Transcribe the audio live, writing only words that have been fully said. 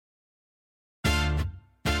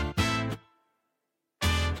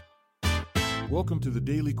Welcome to the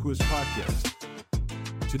Daily Quiz Podcast.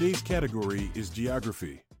 Today's category is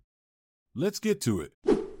geography. Let's get to it.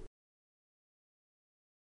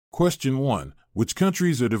 Question 1. Which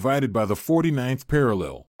countries are divided by the 49th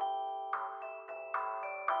parallel?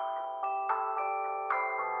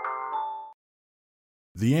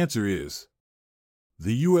 The answer is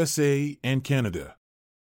the USA and Canada.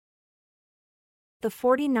 The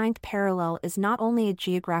 49th parallel is not only a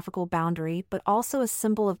geographical boundary but also a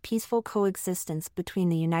symbol of peaceful coexistence between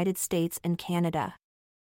the United States and Canada.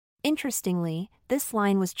 Interestingly, this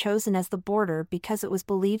line was chosen as the border because it was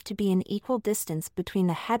believed to be an equal distance between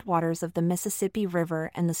the headwaters of the Mississippi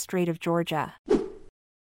River and the Strait of Georgia.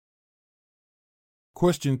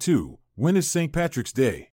 Question 2. When is St. Patrick's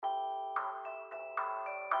Day?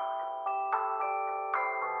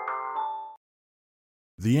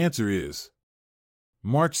 The answer is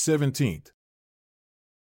March 17th.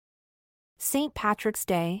 St. Patrick's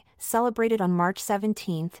Day, celebrated on March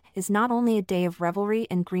 17th, is not only a day of revelry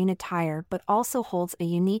and green attire but also holds a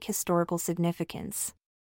unique historical significance.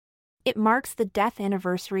 It marks the death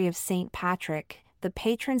anniversary of St. Patrick, the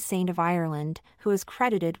patron saint of Ireland, who is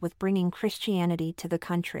credited with bringing Christianity to the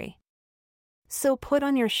country. So put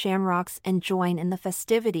on your shamrocks and join in the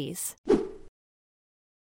festivities.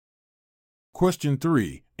 Question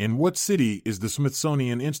 3. In what city is the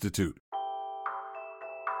Smithsonian Institute?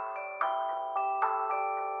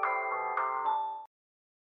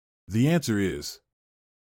 The answer is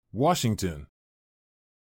Washington.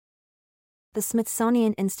 The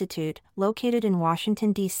Smithsonian Institute, located in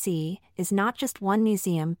Washington, D.C., is not just one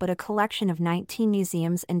museum but a collection of 19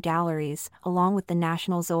 museums and galleries, along with the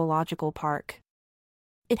National Zoological Park.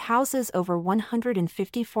 It houses over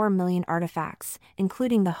 154 million artifacts,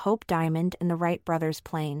 including the Hope Diamond and the Wright brothers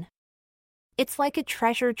plane. It's like a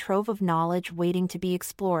treasure trove of knowledge waiting to be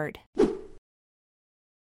explored.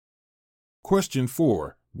 Question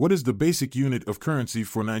 4. What is the basic unit of currency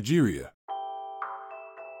for Nigeria?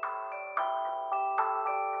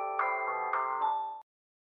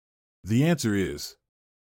 The answer is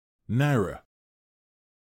Naira.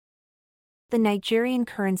 The Nigerian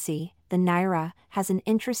currency, the Naira, has an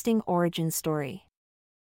interesting origin story.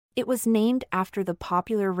 It was named after the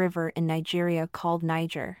popular river in Nigeria called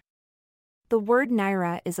Niger. The word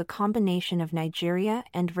Naira is a combination of Nigeria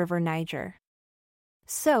and River Niger.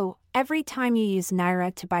 So, every time you use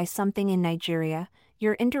Naira to buy something in Nigeria,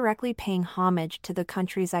 you're indirectly paying homage to the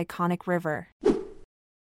country's iconic river.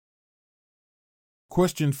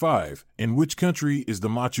 Question 5. In which country is the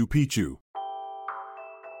Machu Picchu?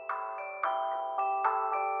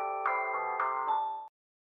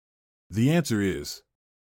 The answer is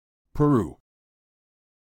Peru.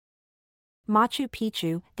 Machu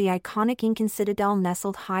Picchu, the iconic Incan citadel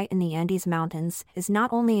nestled high in the Andes Mountains, is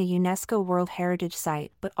not only a UNESCO World Heritage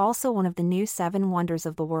Site but also one of the new 7 wonders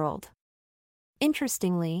of the world.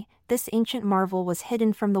 Interestingly, this ancient marvel was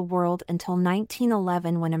hidden from the world until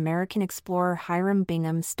 1911 when American explorer Hiram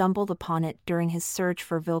Bingham stumbled upon it during his search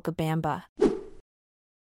for Vilcabamba.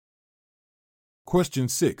 Question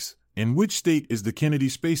 6. In which state is the Kennedy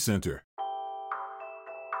Space Center?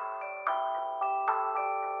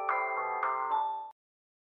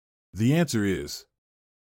 The answer is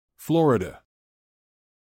Florida.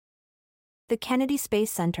 The Kennedy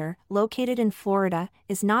Space Center, located in Florida,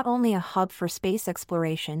 is not only a hub for space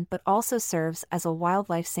exploration but also serves as a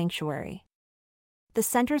wildlife sanctuary. The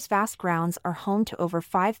center's vast grounds are home to over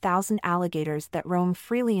 5,000 alligators that roam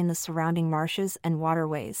freely in the surrounding marshes and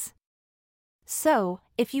waterways. So,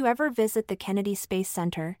 if you ever visit the Kennedy Space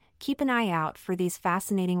Center, keep an eye out for these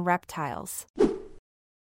fascinating reptiles.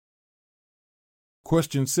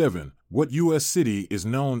 Question 7. What U.S. city is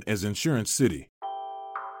known as Insurance City?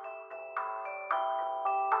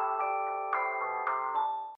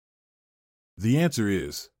 The answer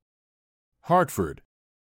is Hartford.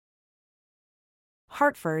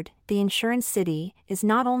 Hartford, the insurance city, is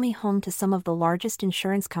not only home to some of the largest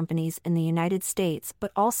insurance companies in the United States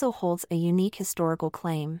but also holds a unique historical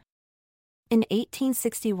claim. In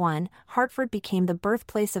 1861, Hartford became the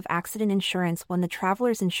birthplace of accident insurance when the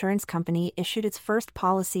Travelers Insurance Company issued its first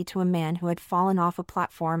policy to a man who had fallen off a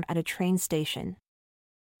platform at a train station.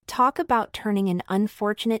 Talk about turning an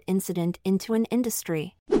unfortunate incident into an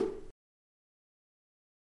industry.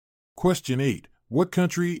 Question 8. What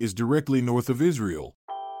country is directly north of Israel?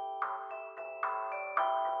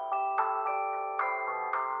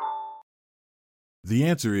 The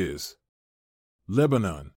answer is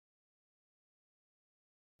Lebanon.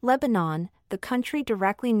 Lebanon, the country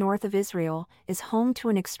directly north of Israel, is home to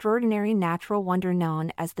an extraordinary natural wonder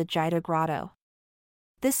known as the Jida Grotto.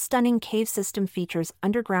 This stunning cave system features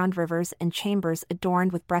underground rivers and chambers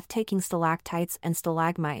adorned with breathtaking stalactites and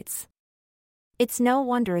stalagmites. It's no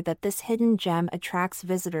wonder that this hidden gem attracts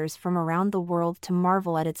visitors from around the world to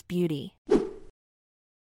marvel at its beauty.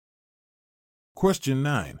 Question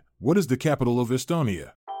 9. What is the capital of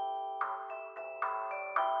Estonia?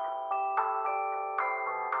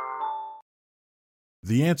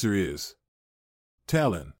 The answer is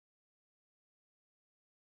Tallinn.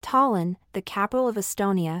 Tallinn, the capital of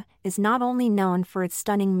Estonia, is not only known for its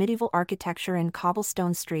stunning medieval architecture and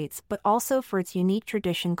cobblestone streets but also for its unique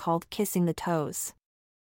tradition called kissing the toes.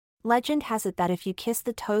 Legend has it that if you kiss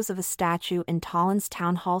the toes of a statue in Tallinn's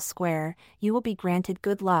Town Hall Square, you will be granted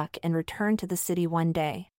good luck and return to the city one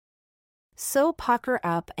day. So pucker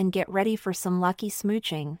up and get ready for some lucky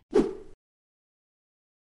smooching.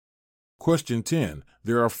 Question 10.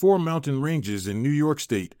 There are 4 mountain ranges in New York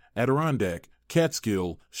State: Adirondack,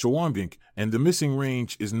 Catskill, Shawangunk, and the missing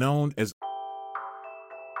range is known as.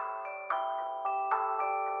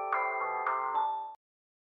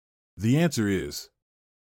 The answer is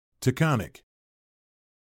Taconic.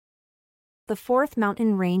 The fourth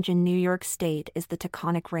mountain range in New York State is the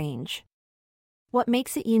Taconic Range. What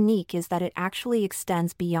makes it unique is that it actually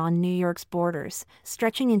extends beyond New York's borders,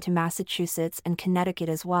 stretching into Massachusetts and Connecticut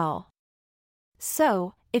as well.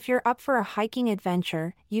 So, if you're up for a hiking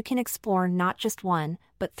adventure, you can explore not just 1,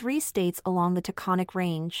 but 3 states along the Taconic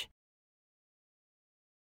Range.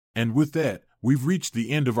 And with that, we've reached the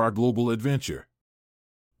end of our global adventure.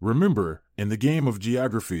 Remember, in the game of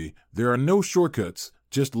geography, there are no shortcuts,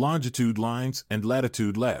 just longitude lines and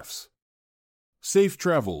latitude laughs. Safe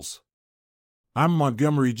travels. I'm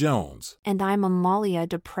Montgomery Jones. And I'm Amalia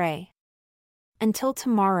Dupre. Until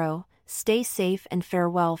tomorrow, stay safe and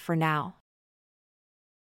farewell for now.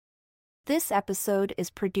 This episode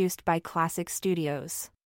is produced by Classic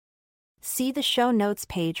Studios. See the show notes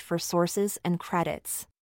page for sources and credits.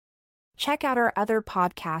 Check out our other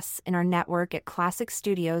podcasts in our network at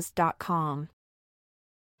classicstudios.com.